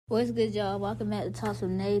What's good, y'all? Welcome back to Talks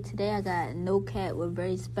with Nay. Today I got No Cap with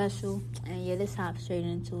Very Special. And yeah, let's hop straight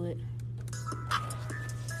into it.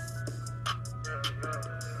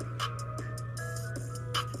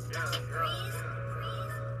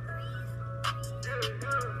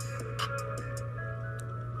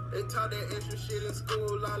 They taught that extra shit in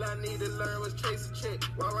school, all I need to learn was chase a check.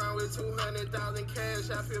 Walk around with 200,000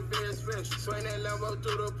 cash, I feel very special. Swing that Lambo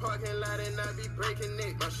through the parking lot and I be breaking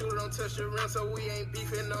it. My shooter don't touch the rim, so we ain't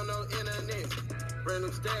beefing on no internet. Brand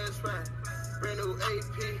new stash spot, brand new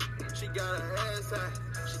AP, she got her ass out,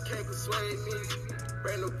 she can't persuade me.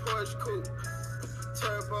 Brand new Porsche coupe,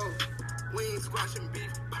 turbo, we ain't squashing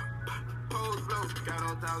beef. Pose low, got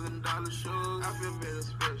on $1,000 shoes, I feel very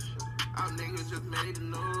special. Our niggas just made the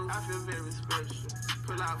news, I feel very special.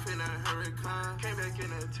 Pull out in a hurricane, came back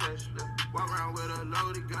in a Tesla. Walk around with a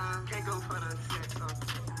loaded gun, can't go for the sex.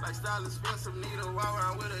 Lifestyle expensive, need to walk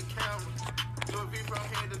around with a camera. Louis V from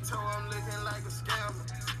head to toe, I'm looking like a scammer.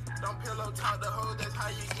 Don't pillow talk the hoe, that's how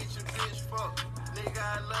you get your bitch fucked. Nigga,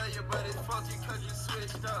 I love you, but it's fuck you cause you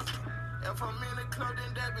switched up. If I'm in the club,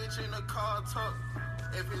 then that bitch in the car talk.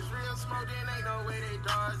 If it's real smoke, then ain't no way they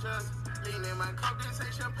dodge us. Lean in my cup, they say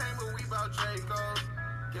champagne, but we bout Dracos.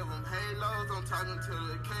 Give them halos, I'm talking to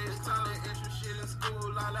the kids. Taught that extra shit in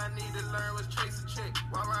school, all I need to learn was chase a check.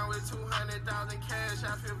 Walk around with 200,000 cash,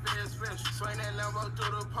 I feel very special. Swing that Lambo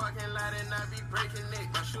through the parking lot and I be breaking it.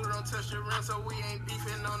 My shooter don't touch the rim, so we ain't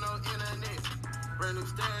beefing on no internet. Brand new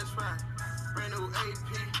stash spot, brand new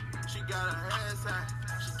AP, she got her ass out,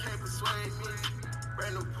 she can't persuade me.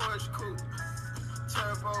 Brand new Porsche coupe,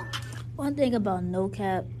 turbo. One thing about No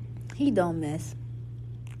Cap, he don't miss.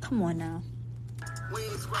 Come on now. We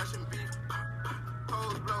ain't squashing beef.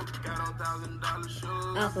 Pose blow, got on $1,000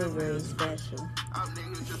 shoes. I feel very special. Our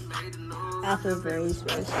niggas just made the news. I feel very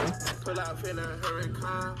special. Pull out in a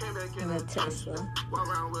hurricane, came back in In a a Tesla. Walk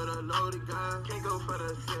around with a loaded gun, can't go for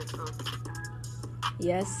the sex.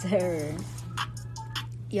 Yes, sir.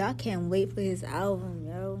 Y'all can't wait for his album,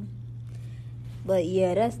 yo. But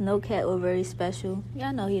yeah, that's No Cap with Very Special.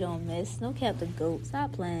 Y'all know he don't miss. No Cap the GOAT.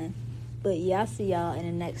 Stop playing. But yeah, I'll see y'all in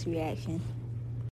the next reaction.